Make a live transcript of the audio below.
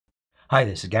Hi,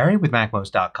 this is Gary with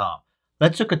MACMOST.com.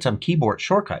 Let's look at some keyboard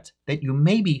shortcuts that you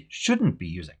maybe shouldn't be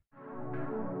using.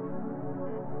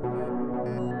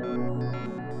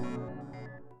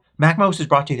 MACMOST is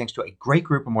brought to you thanks to a great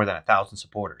group of more than 1,000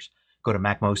 supporters. Go to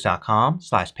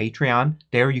MACMOST.com/Patreon.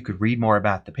 There you could read more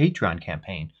about the Patreon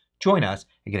campaign, join us,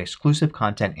 and get exclusive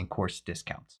content and course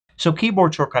discounts. So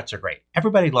keyboard shortcuts are great.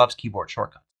 Everybody loves keyboard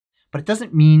shortcuts. But it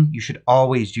doesn't mean you should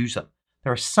always use them.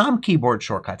 There are some keyboard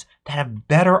shortcuts that have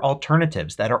better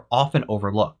alternatives that are often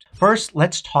overlooked. First,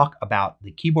 let's talk about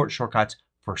the keyboard shortcuts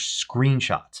for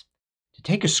screenshots. To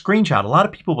take a screenshot, a lot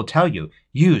of people will tell you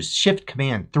use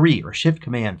Shift-Command-3 or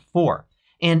Shift-Command-4.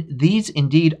 And these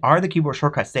indeed are the keyboard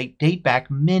shortcuts. They date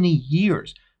back many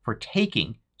years for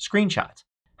taking screenshots.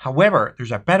 However,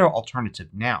 there's a better alternative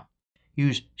now.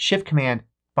 Use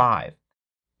Shift-Command-5.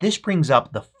 This brings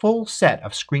up the full set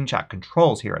of screenshot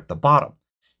controls here at the bottom.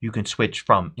 You can switch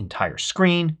from entire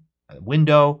screen, a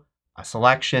window, a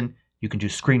selection. You can do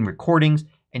screen recordings,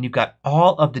 and you've got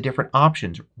all of the different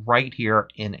options right here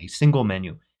in a single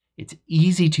menu. It's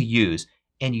easy to use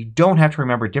and you don't have to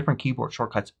remember different keyboard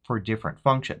shortcuts for different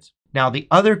functions. Now the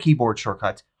other keyboard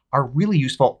shortcuts are really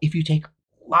useful if you take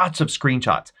lots of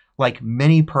screenshots, like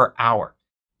many per hour.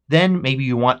 Then maybe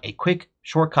you want a quick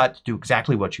shortcut to do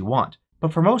exactly what you want.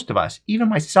 But for most of us, even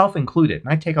myself included,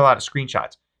 and I take a lot of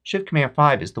screenshots,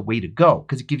 Shift-Command-5 is the way to go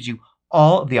because it gives you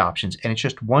all of the options and it's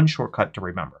just one shortcut to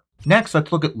remember. Next,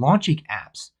 let's look at launching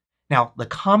apps. Now, the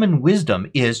common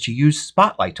wisdom is to use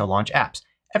Spotlight to launch apps.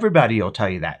 Everybody will tell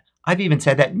you that. I've even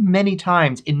said that many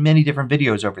times in many different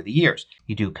videos over the years.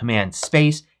 You do Command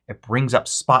Space, it brings up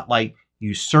Spotlight,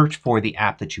 you search for the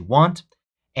app that you want,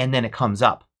 and then it comes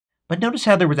up. But notice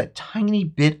how there was a tiny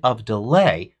bit of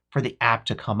delay for the app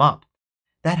to come up.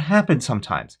 That happens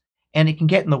sometimes. And it can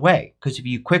get in the way because if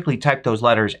you quickly type those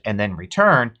letters and then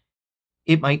return,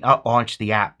 it might not launch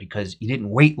the app because you didn't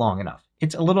wait long enough.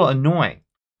 It's a little annoying.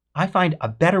 I find a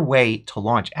better way to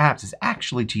launch apps is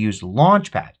actually to use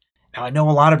Launchpad. Now I know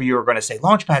a lot of you are going to say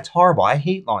Launchpad's horrible. I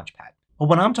hate Launchpad. Well,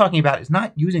 what I'm talking about is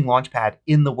not using Launchpad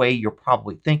in the way you're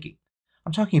probably thinking.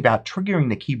 I'm talking about triggering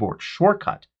the keyboard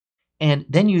shortcut and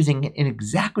then using it in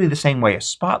exactly the same way as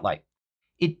Spotlight.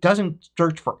 It doesn't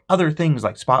search for other things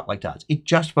like Spotlight does. It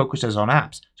just focuses on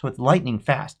apps. So it's lightning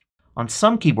fast. On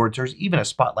some keyboards there's even a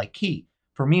Spotlight key.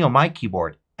 For me on my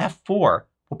keyboard, F4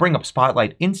 will bring up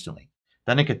Spotlight instantly.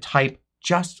 Then I could type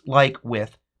just like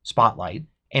with Spotlight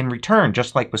and return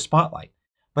just like with Spotlight.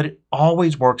 But it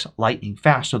always works lightning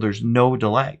fast so there's no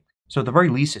delay. So at the very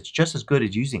least it's just as good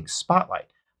as using Spotlight.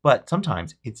 But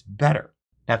sometimes it's better.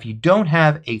 Now if you don't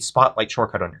have a Spotlight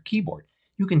shortcut on your keyboard,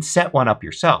 you can set one up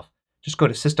yourself. Just go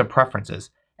to System Preferences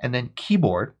and then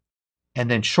Keyboard and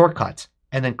then Shortcuts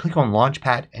and then click on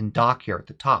Launchpad and Dock here at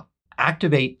the top.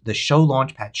 Activate the Show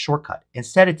Launchpad shortcut and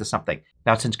set it to something.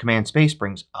 Now since Command Space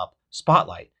brings up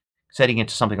Spotlight, setting it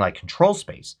to something like Control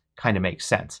Space kind of makes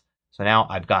sense. So now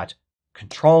I've got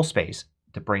Control Space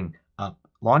to bring up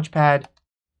Launchpad,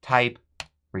 type,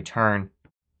 return,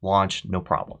 launch, no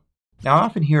problem. Now I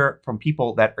often hear from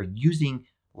people that are using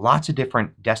lots of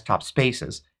different desktop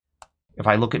spaces. If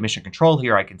I look at Mission Control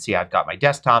here, I can see I've got my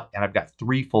desktop and I've got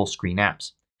 3 full screen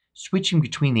apps. Switching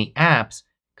between the apps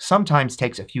sometimes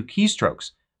takes a few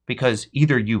keystrokes because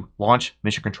either you launch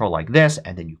Mission Control like this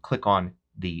and then you click on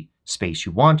the space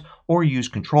you want, or you use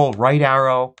Control right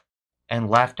arrow and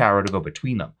left arrow to go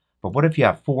between them. But what if you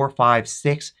have 4, 5,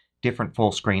 6 different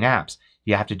full screen apps?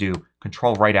 You have to do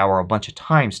Control right arrow a bunch of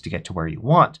times to get to where you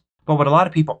want. But what a lot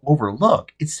of people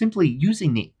overlook is simply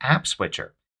using the app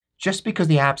switcher. Just because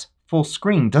the app's full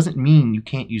screen doesn't mean you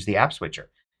can't use the app switcher.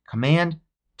 Command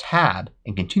Tab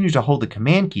and continue to hold the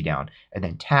Command key down and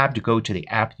then Tab to go to the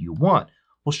app you want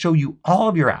will show you all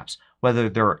of your apps, whether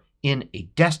they're in a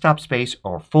desktop space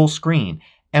or full screen.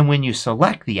 And when you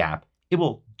select the app, it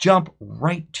will jump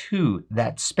right to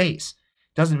that space.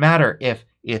 Doesn't matter if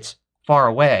it's far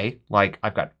away, like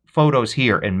I've got Photos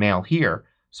here and Mail here.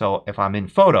 So if I'm in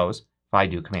Photos, if I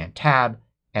do Command Tab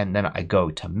and then I go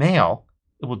to Mail,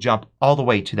 it will jump all the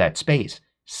way to that space,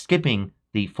 skipping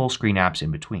the full screen apps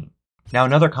in between. Now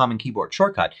another common keyboard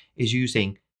shortcut is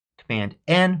using Command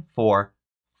N for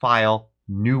File,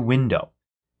 New Window.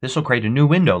 This will create a new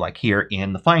window like here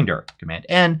in the Finder. Command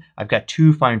N, I've got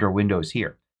 2 Finder windows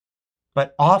here.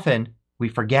 But often we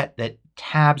forget that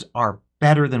tabs are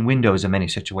better than windows in many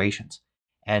situations.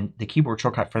 And the keyboard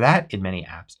shortcut for that in many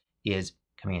apps is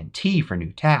Command T for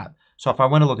New Tab. So if I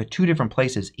want to look at 2 different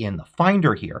places in the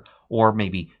Finder here, or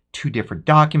maybe 2 different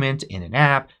documents in an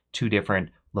app, 2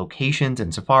 different locations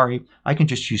in Safari, I can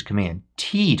just use Command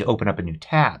T to open up a new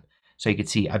tab. So you can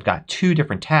see I've got 2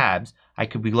 different tabs. I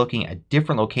could be looking at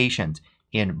different locations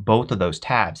in both of those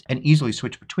tabs and easily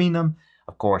switch between them.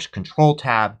 Of course, Control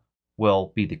Tab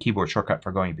will be the keyboard shortcut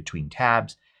for going between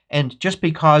tabs. And just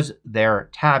because they're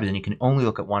tabs and you can only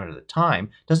look at one at a time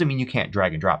doesn't mean you can't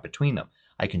drag and drop between them.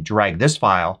 I can drag this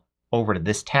file over to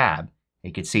this tab.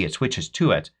 You can see it switches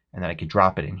to it, and then I can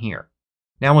drop it in here.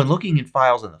 Now when looking in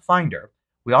files in the Finder,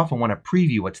 we often want to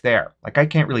preview what's there. Like I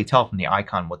can't really tell from the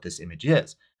icon what this image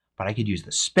is, but I could use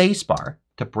the space bar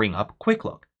to bring up Quick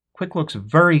Look. Quick Look's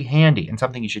very handy and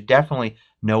something you should definitely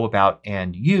know about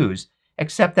and use,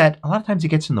 except that a lot of times it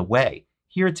gets in the way.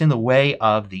 Here it's in the way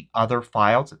of the other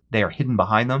files. They are hidden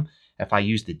behind them. If I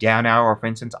use the down arrow, for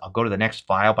instance, I'll go to the next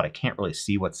file, but I can't really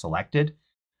see what's selected.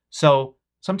 So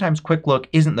sometimes Quick Look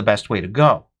isn't the best way to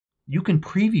go. You can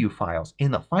preview files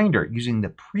in the Finder using the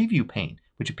preview pane,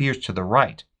 which appears to the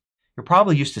right. You're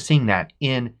probably used to seeing that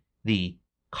in the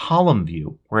column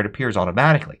view where it appears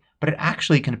automatically, but it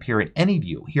actually can appear in any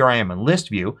view. Here I am in list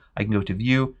view. I can go to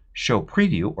View, Show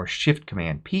Preview, or Shift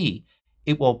Command P.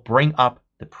 It will bring up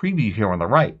the preview here on the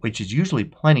right, which is usually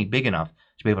plenty big enough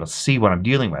to be able to see what I'm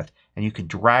dealing with. And you can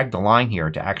drag the line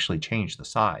here to actually change the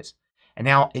size. And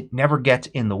now it never gets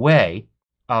in the way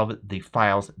of the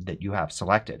files that you have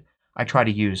selected. I try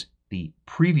to use the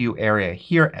preview area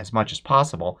here as much as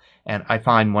possible, and I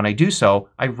find when I do so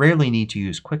I rarely need to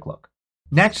use Quick Look.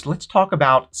 Next, let's talk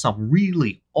about some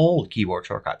really old keyboard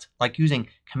shortcuts, like using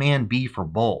Command B for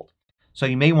bold. So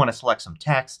you may want to select some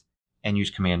text and use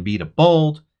Command B to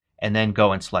bold, and then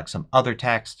go and select some other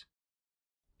text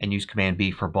and use Command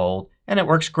B for bold, and it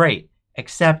works great.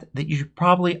 Except that you should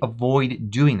probably avoid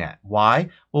doing that. Why?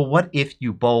 Well, what if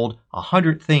you bold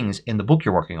 100 things in the book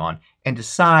you're working on and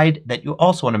decide that you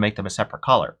also want to make them a separate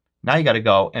color? Now you got to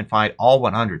go and find all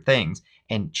 100 things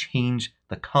and change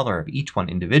the color of each one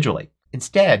individually.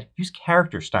 Instead, use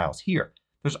character styles here.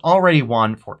 There's already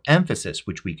one for emphasis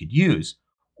which we could use,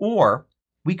 or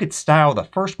we could style the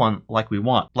first one like we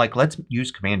want. Like let's use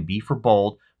Command B for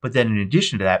bold, but then in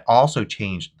addition to that also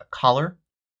change the color.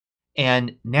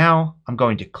 And now I'm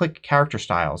going to click Character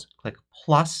Styles, click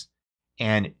plus,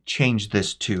 and change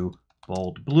this to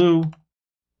bold blue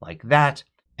like that.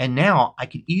 And now I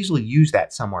could easily use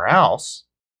that somewhere else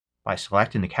by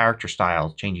selecting the character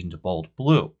style, changing to bold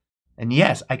blue. And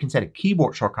yes, I can set a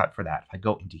keyboard shortcut for that. If I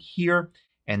go into here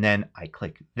and then I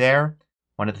click there,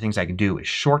 one of the things I can do is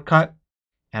shortcut,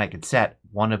 and I can set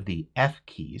one of the F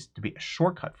keys to be a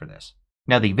shortcut for this.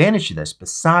 Now the advantage to this,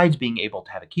 besides being able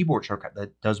to have a keyboard shortcut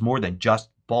that does more than just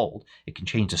bold, it can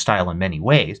change the style in many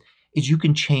ways, is you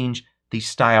can change the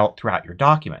style throughout your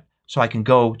document. So I can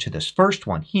go to this first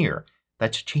one here.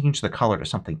 Let's change the color to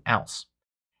something else.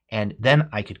 And then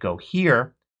I could go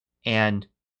here and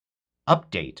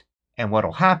update. And what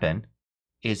will happen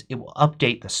is it will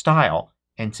update the style.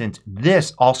 And since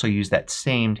this also used that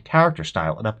same character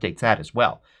style, it updates that as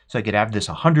well. So I could have this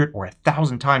 100 or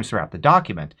 1,000 times throughout the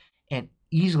document and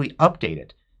easily update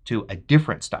it to a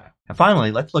different style. And finally,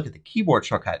 let's look at the keyboard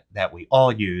shortcut that we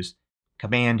all use,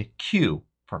 Command Q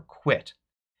for quit.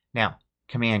 Now,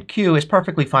 Command Q is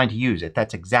perfectly fine to use if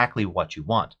that's exactly what you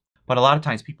want. But a lot of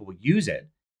times people will use it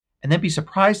and then be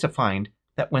surprised to find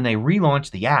that when they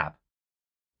relaunch the app,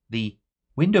 the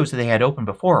windows that they had open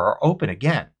before are open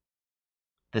again.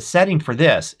 The setting for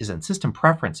this is in System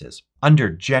Preferences under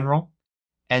General,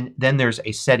 and then there's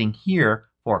a setting here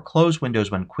for close windows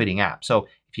when quitting app. So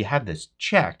if you have this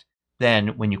checked, then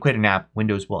when you quit an app,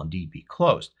 Windows will indeed be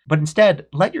closed. But instead,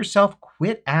 let yourself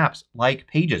quit apps like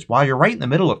Pages while you're right in the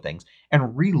middle of things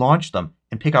and relaunch them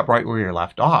and pick up right where you're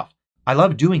left off. I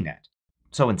love doing that.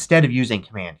 So instead of using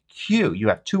Command Q, you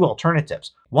have two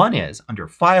alternatives. One is under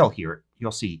File here,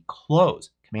 you'll see Close,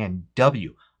 Command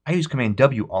W. I use Command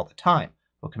W all the time.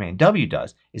 What Command W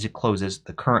does is it closes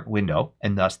the current window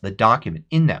and thus the document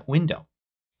in that window.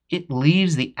 It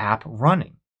leaves the app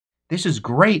running. This is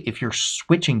great if you're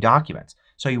switching documents.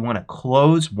 So you want to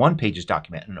close one Pages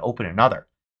document and open another.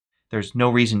 There's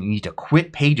no reason you need to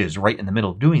quit Pages right in the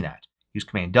middle of doing that. Use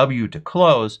Command W to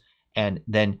close and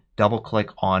then double click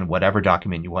on whatever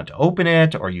document you want to open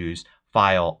it, or use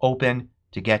File Open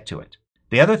to get to it.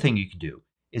 The other thing you can do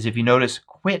is, if you notice,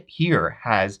 Quit here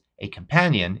has a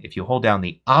companion. If you hold down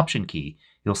the Option key,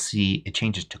 you'll see it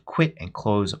changes to Quit and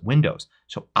Close Windows.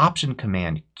 So Option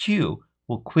Command Q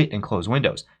will quit and close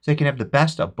windows. So you can have the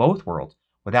best of both worlds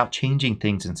without changing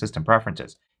things in System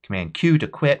Preferences. Command Q to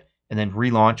quit and then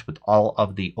relaunch with all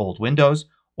of the old windows,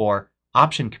 or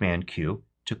Option Command Q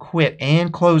to quit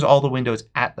and close all the windows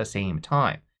at the same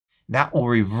time. That will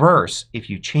reverse if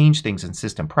you change things in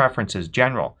System Preferences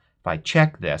General. If I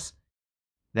check this,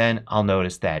 then I'll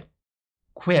notice that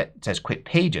Quit says Quit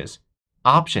Pages.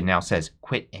 Option now says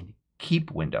Quit and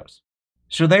Keep Windows.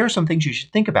 So there are some things you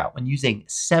should think about when using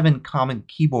 7 common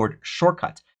keyboard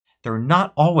shortcuts. They're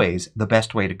not always the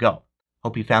best way to go.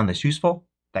 Hope you found this useful.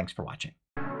 Thanks for watching.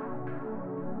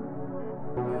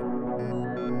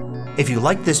 If you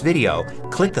liked this video,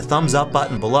 click the thumbs up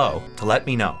button below to let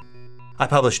me know. I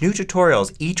publish new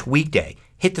tutorials each weekday.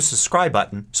 Hit the subscribe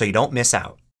button so you don't miss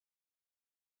out.